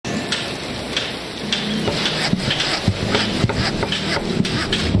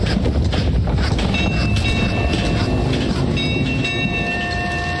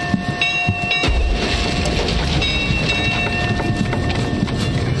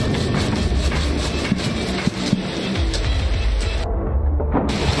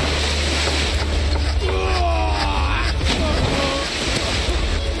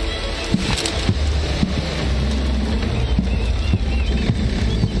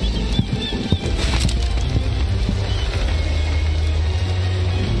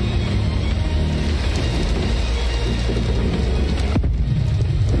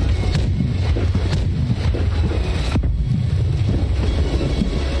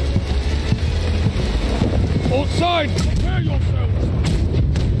Outside, prepare yourselves!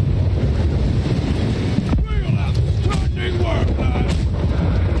 Real outstanding work, lads!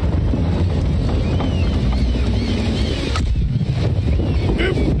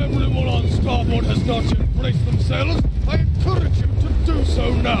 If everyone on starboard has not yet braced themselves, I encourage you to do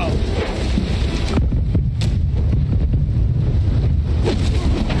so now!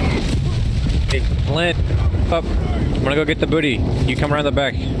 Hey, Flint, up. I'm gonna go get the booty. You come around the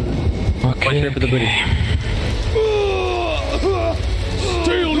back. Okay. Watch here for the booty.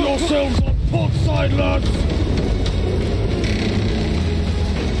 Steel yourselves on port side, lads!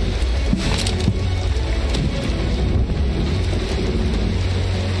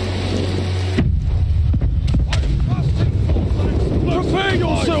 Prepare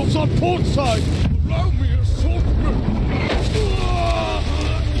yourselves on port side! Allow me a swordman!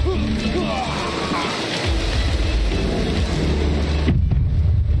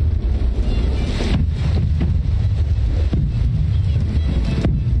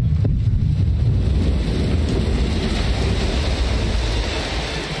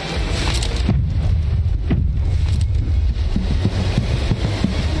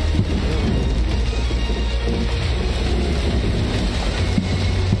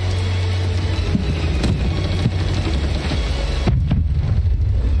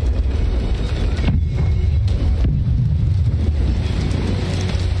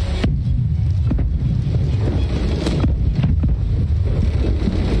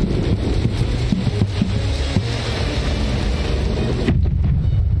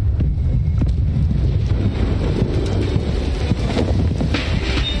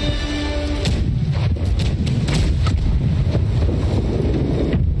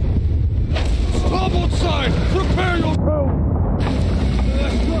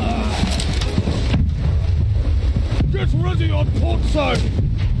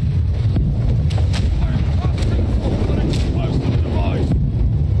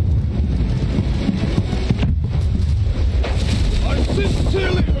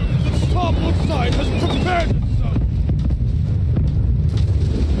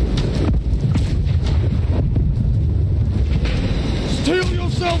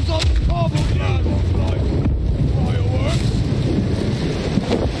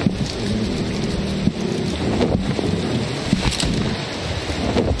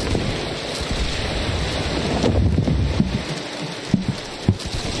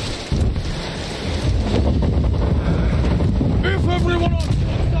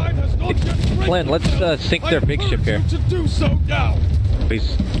 Flynn, let's sink their big ship here. To do so now.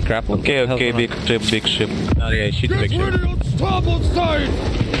 Please grapple. Okay, big ship. Oh yeah, shoot the big ship. Get ready on starboard side.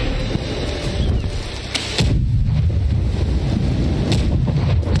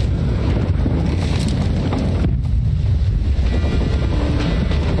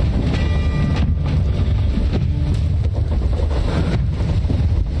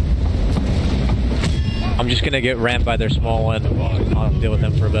 I'm just gonna get rammed by their small one. I'll deal with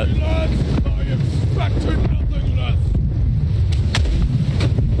them for a bit. I expected nothing less.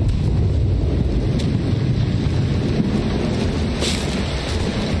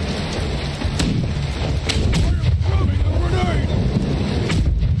 I am throwing a grenade.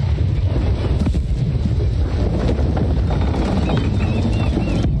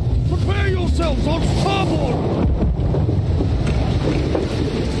 Prepare yourselves on starboard.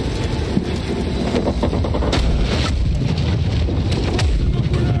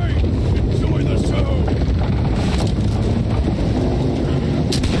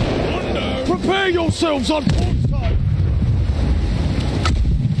 Prepare yourselves on port side!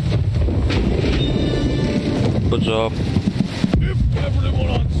 Good job. If everyone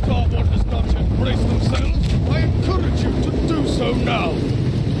on starboard has not yet braced themselves, I encourage you to do so now!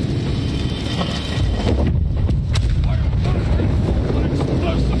 I am bursting forth an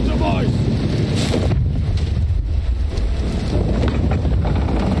explosive device!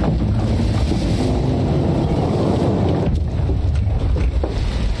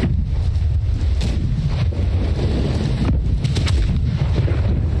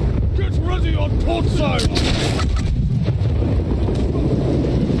 Port side!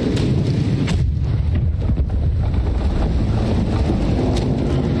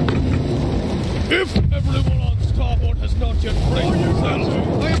 If everyone on starboard has not yet braced themselves,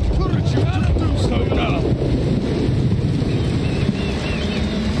 I encourage you to do so now!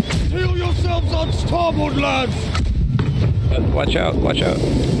 Steel yourselves on starboard, lads! Watch out, watch out.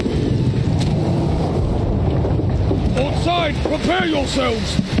 Port side, prepare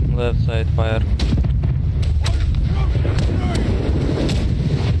yourselves! Left side fire.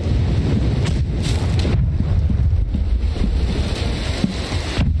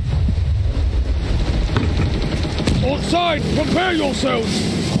 side! Prepare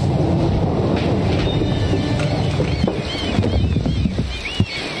yourselves!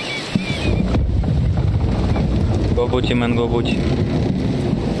 Go booty, man, go booty.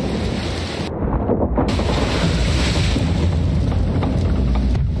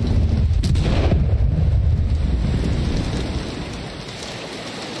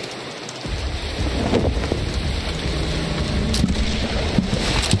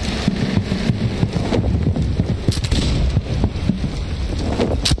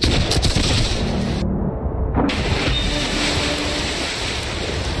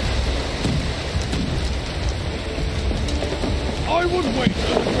 I would wager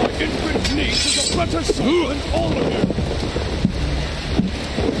that my infant niece is a better son than all of you!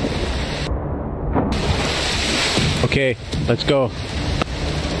 Okay, let's go.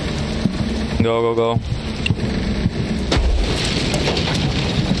 Go, go, go.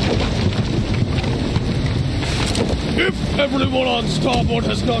 If everyone on starboard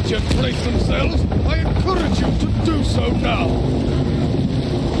has not yet placed themselves, I encourage you to do so now!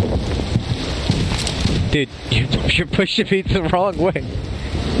 Dude, you're pushing me the wrong way.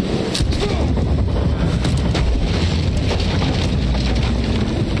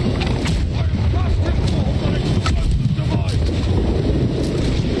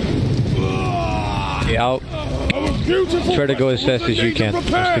 Yeah, I'll try to go as fast as you can. We'll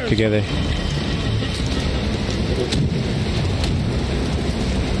stick together.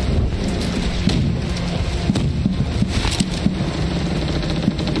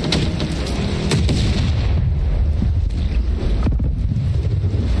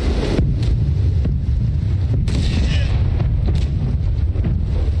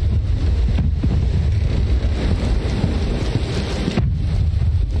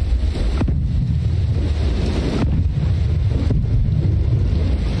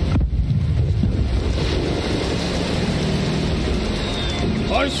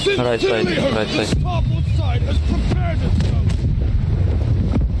 I sincerely hope right the side. starboard side has prepared itself.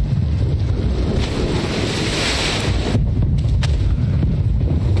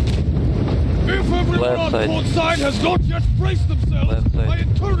 If everyone Left on side. port side has not yet braced themselves, Left side. I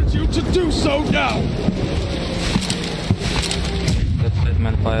encourage you to do so now. Left side,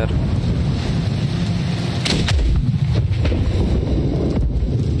 man, fire.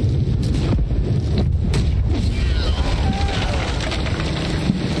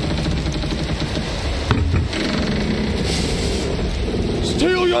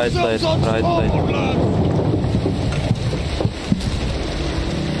 Steel Right yourselves side, on right starboard, side. lads.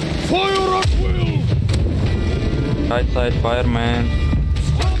 Fire at will. Right side, fire, man.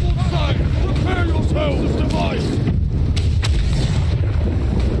 Starboard side, prepare yourselves, device.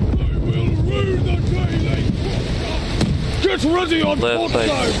 I will rue the day they fucked up. Get ready on Left port side.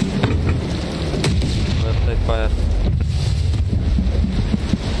 side. Left side, fire.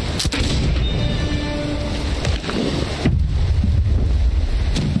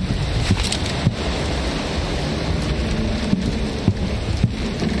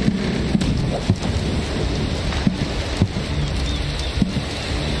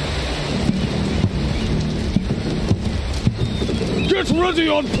 Get ready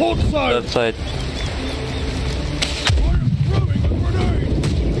on port side. Left side. I am throwing a grenade.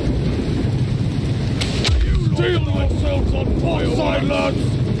 Steel yourselves on port side, lads.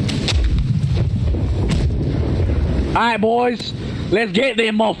 Alright, boys. Let's get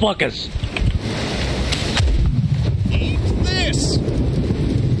them motherfuckers. Eat this.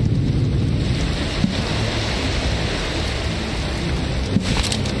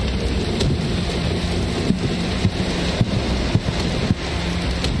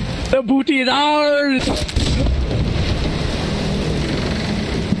 The booty is ours!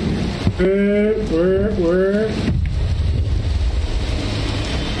 Where?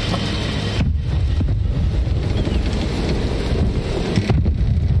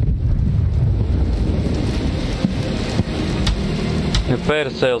 Repair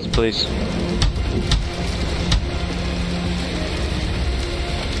sails, please.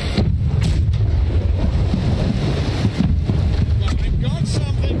 I've got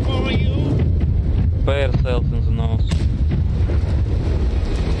something for you. Repair sails in the nose.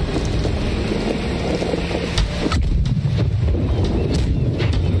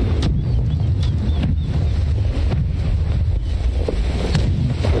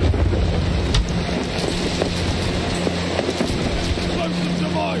 Explosive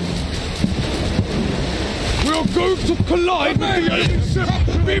device. We are going to collide with the enemy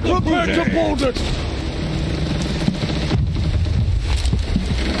ship. Be prepared to board it.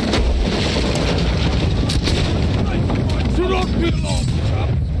 Do not be alarmed,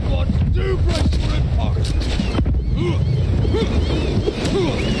 chaps, but do brace for impact.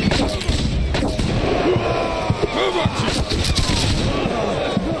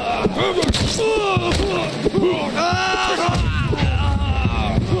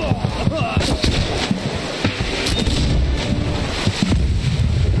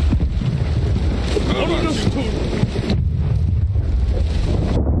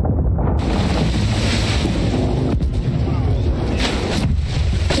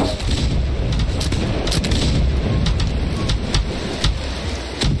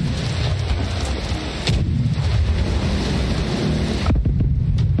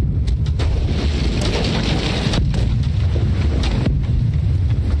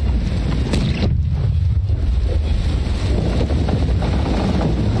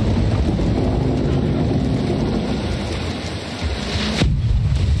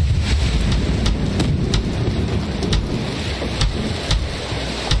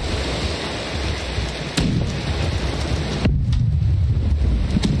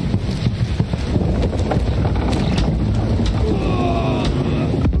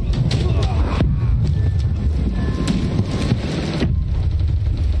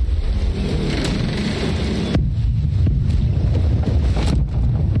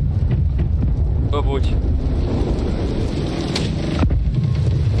 будь.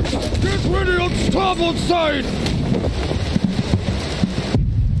 Get ready on starboard side!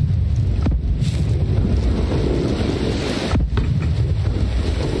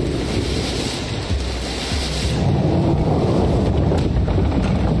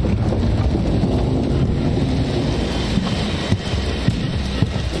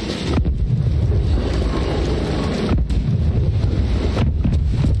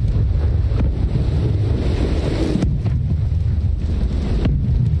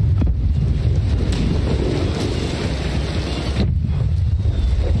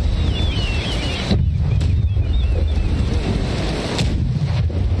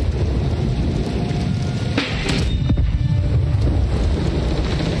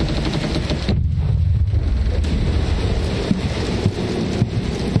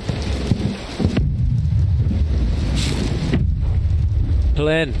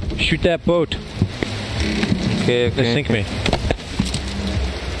 Glenn, shoot that boat. Okay, Just okay. sink me.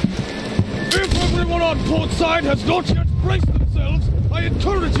 If everyone on port side has not yet braced themselves, I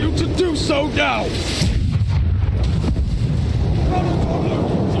encourage you to do so now! Parrot or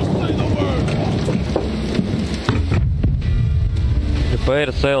Luke, just say the word!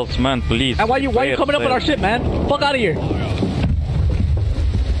 Repair sails, man, please. Why you Repair coming up with our sails. shit, man? Fuck out of here.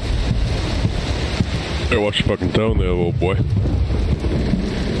 Hey, watch your fucking tone there, little boy.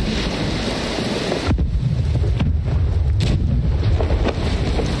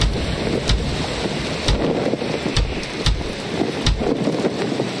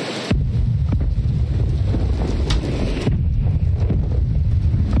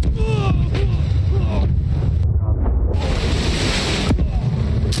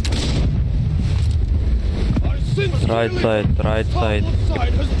 Right side, right side. Starboard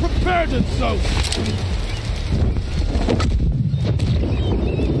side has prepared itself!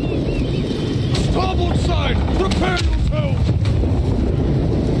 Starboard side, prepare yourself!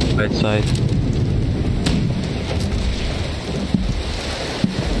 Right side.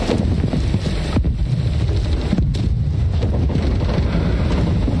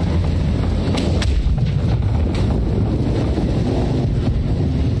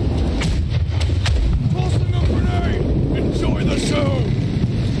 Tossing a grenade! Enjoy the show!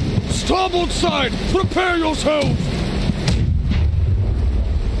 Starboard side, prepare yourselves!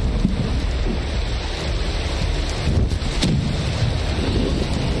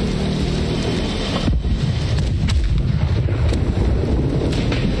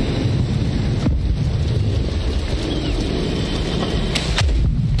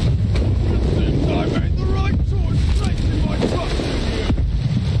 Seems I made the right choice placing my trust in you.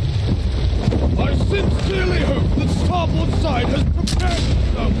 I sincerely hope that starboard side has prepared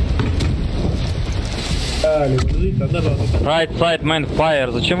itself. Right side, man,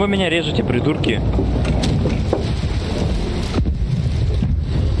 fire. Зачем вы меня режете, придурки?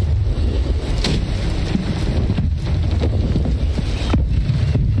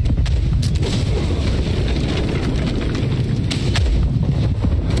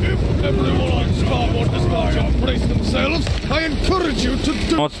 If everyone on starboard has not yet braced themselves, I encourage you to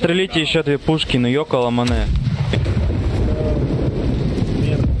do Вот стрелите еще две пушки, ну ёкало мане.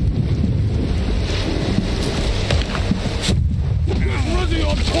 Get ready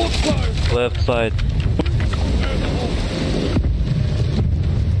on port side. Left side.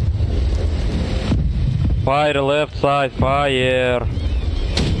 Fire left side, fire.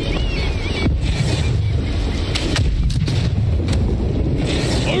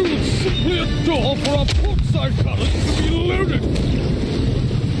 I would simply adore for our port side colours to be loaded.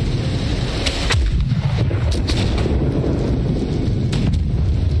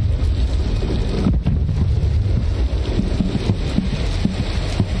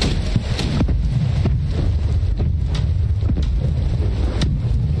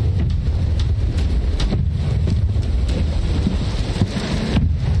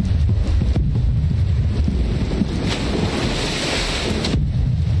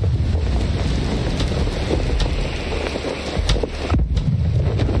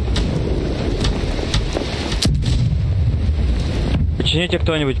 Почините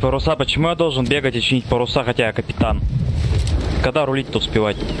кто-нибудь паруса. Почему я должен бегать и чинить паруса, хотя я капитан? Когда рулить-то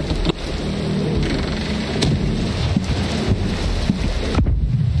успевать?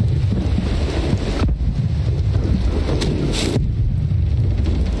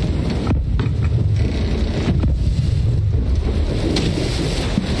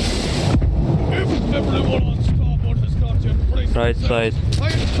 If everyone on starboard has not yet braced Right themselves, side. I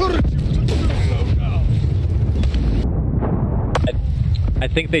encourage you to do so now. I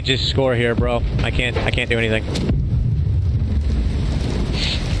think they just score here, bro. I can't do anything.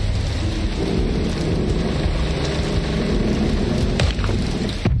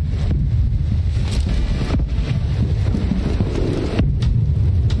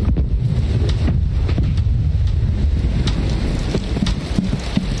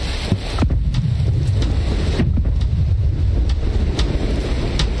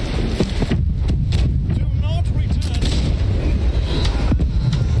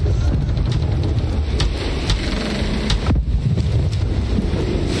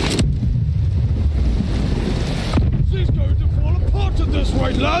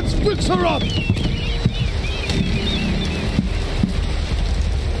 her up!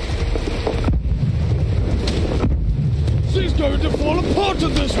 She's going to fall apart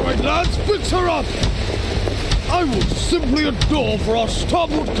at this rate, lads! Fix her up! I would simply adore for our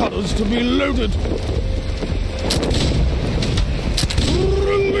starboard cutters to be loaded!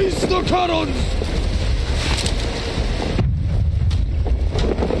 Release the cannons!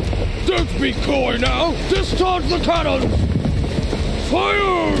 Don't be coy now! Discharge the cannons!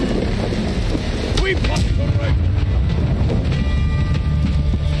 Fire! We punch the ring!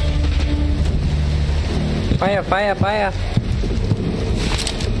 Fire, fire, fire!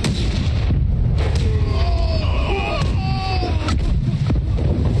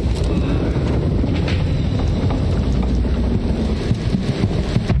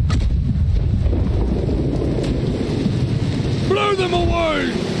 Blow them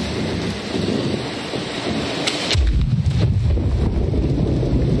away!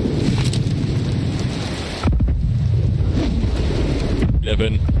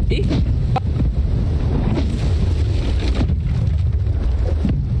 11.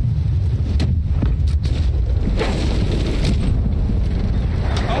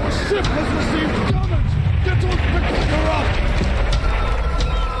 Our ship has received damage! Get on fixing her up!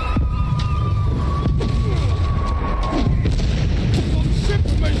 Some ship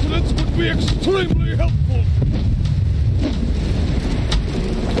maintenance would be extremely helpful!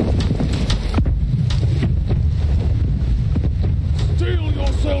 Steel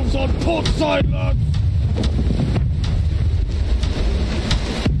yourselves on port side, lads!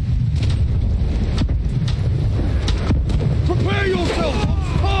 Prepare yourselves on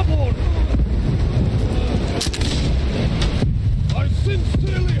starboard! I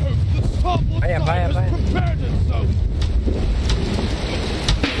sincerely hope the starboard Fire, side fire, has fire. prepared itself!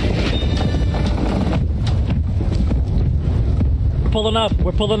 Pulling up.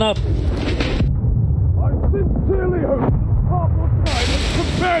 We're pulling up. I sincerely hope the starboard side has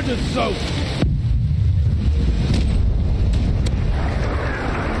prepared itself!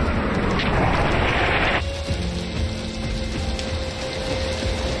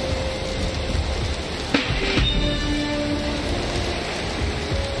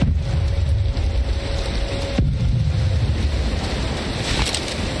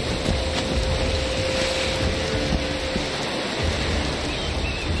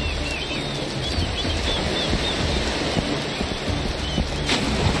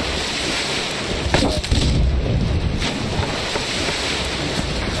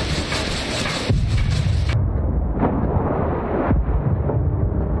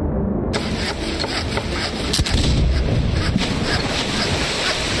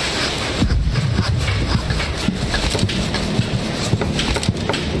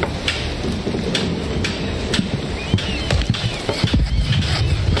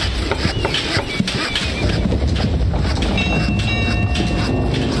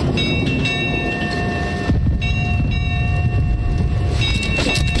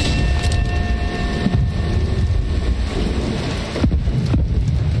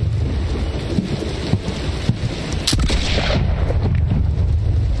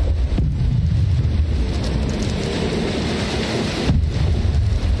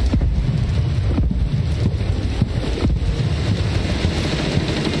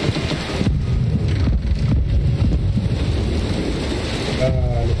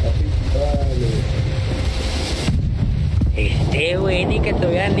 Güey, ni que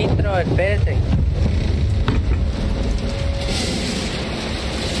tuviera nitro, espérate.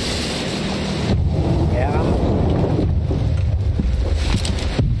 Ya vamos.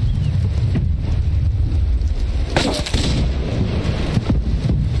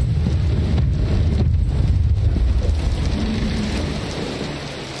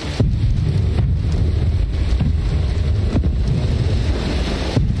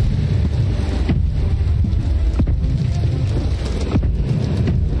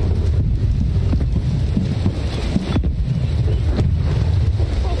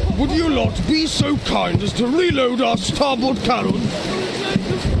 Would you lot be so kind as to reload our starboard cannon?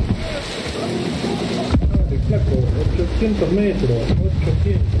 Flaco, 800 metros,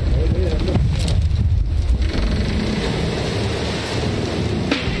 800.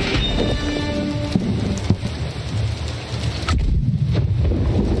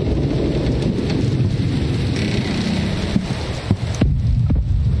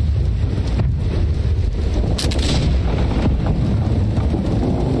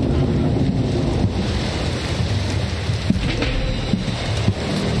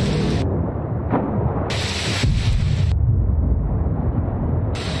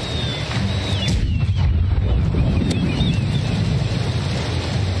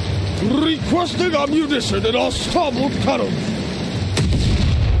 Requesting ammunition in our starboard cannon.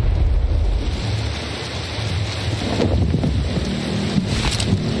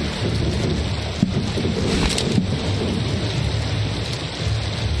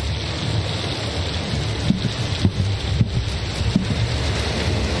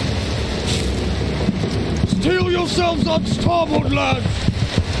 Steel yourselves on starboard, lads!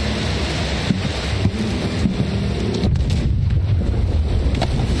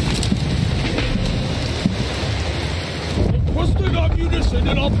 Requesting ammunition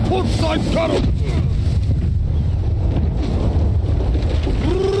in our port side cannon!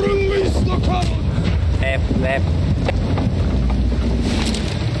 Release the cannon! Left.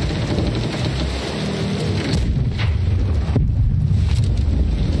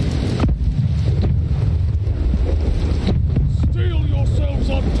 Steel yourselves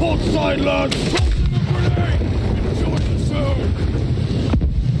on port side, lads! Tossing a grenade! Enjoy the zone!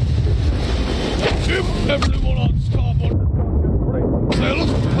 If everyone on starboard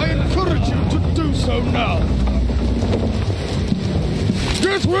sailors, I encourage you to do so now!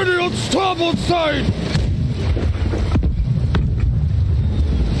 Get ready on starboard side!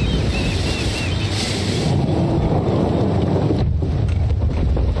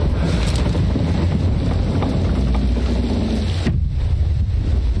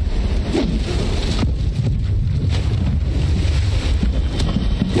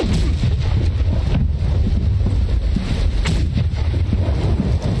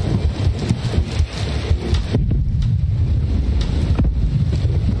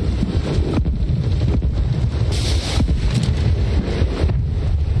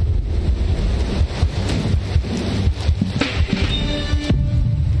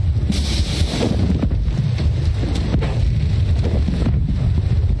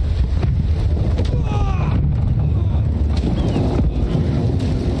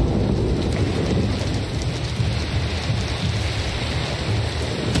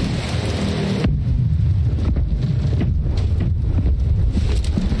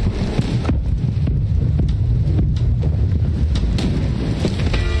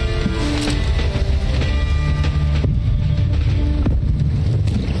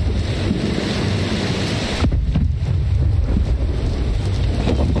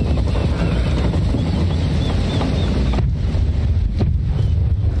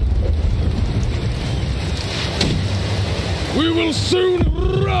 We will soon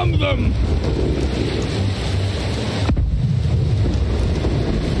ram them!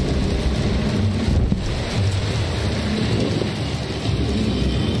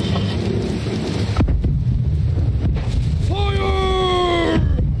 Fire!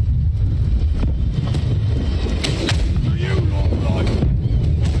 Do you not like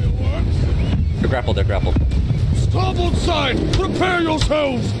fireworks? They're grappled. Starboard side, prepare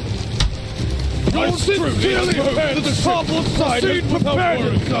yourselves! I sincerely hope that the starboard side has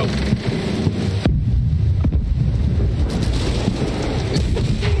prepared itself!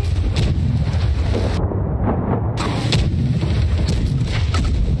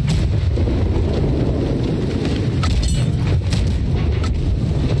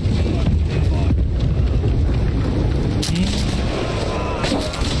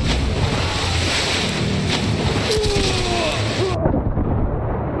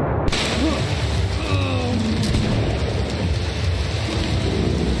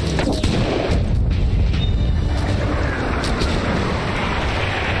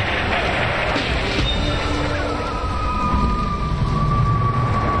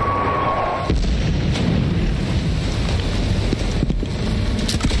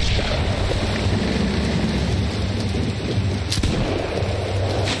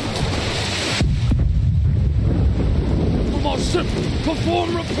 Ship,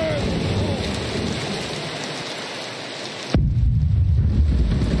 perform repairs!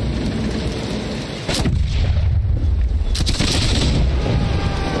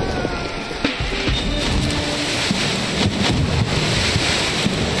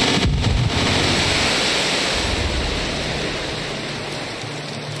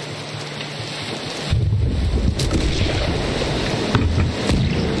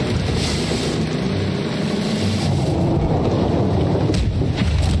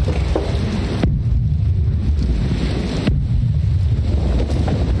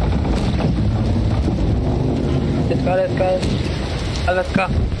 Let's go.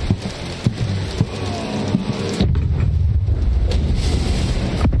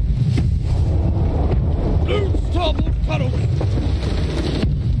 Blue starboard paddle!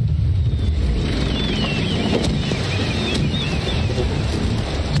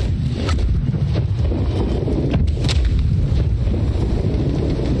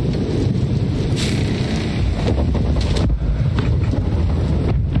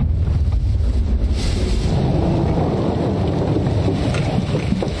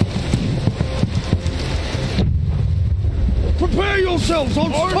 yourselves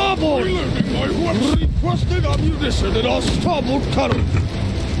on starboard! Reloading my weapon! Requesting ammunition in our starboard cannon!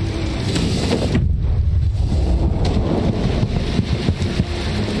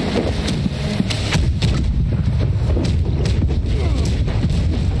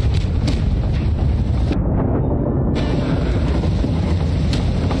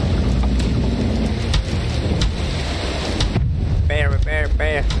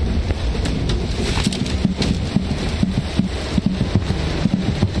 Repair.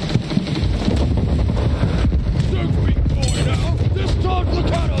 Don't be coy now! Discharge the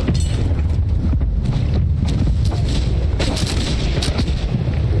cannon!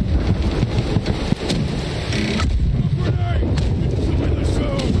 A grenade! Enjoy the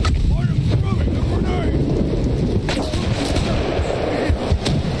show! I am throwing a grenade!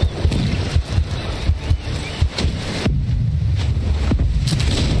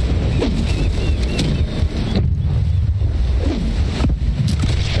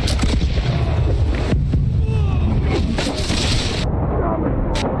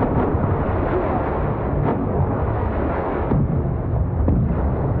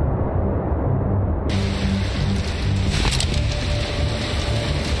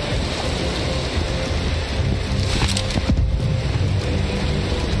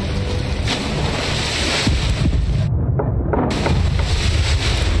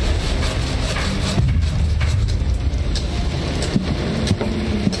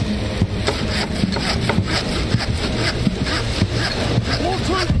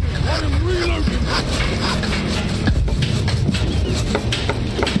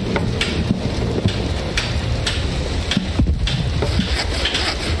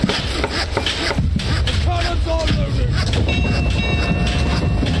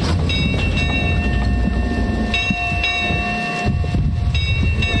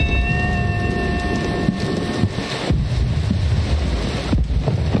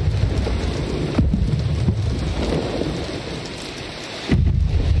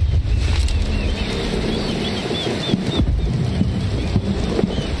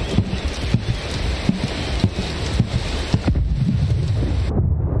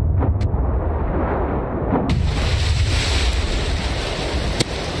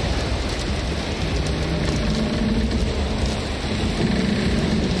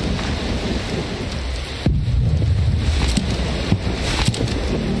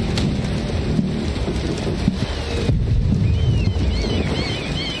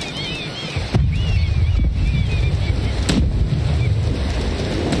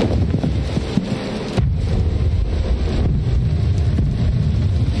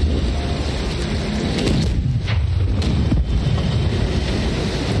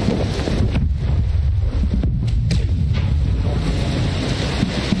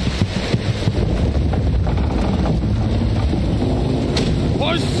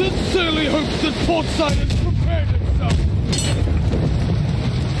 I sincerely hope that Portside has prepared itself.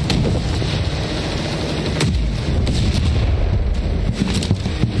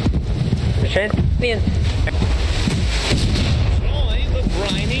 Champion. Enjoy the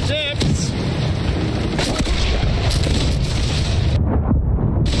briny depths.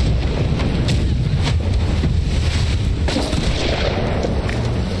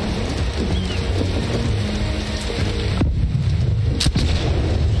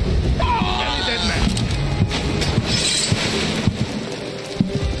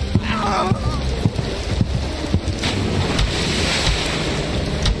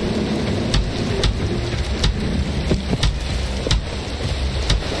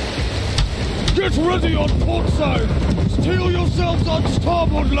 Get ready on port side! Steel yourselves on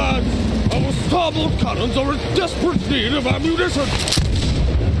starboard, lads! Our starboard cannons are in desperate need of ammunition!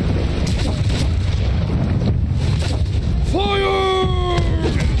 Fire!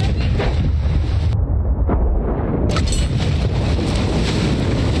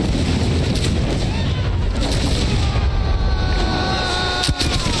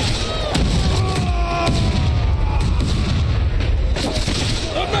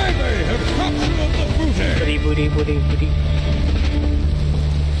 Booty.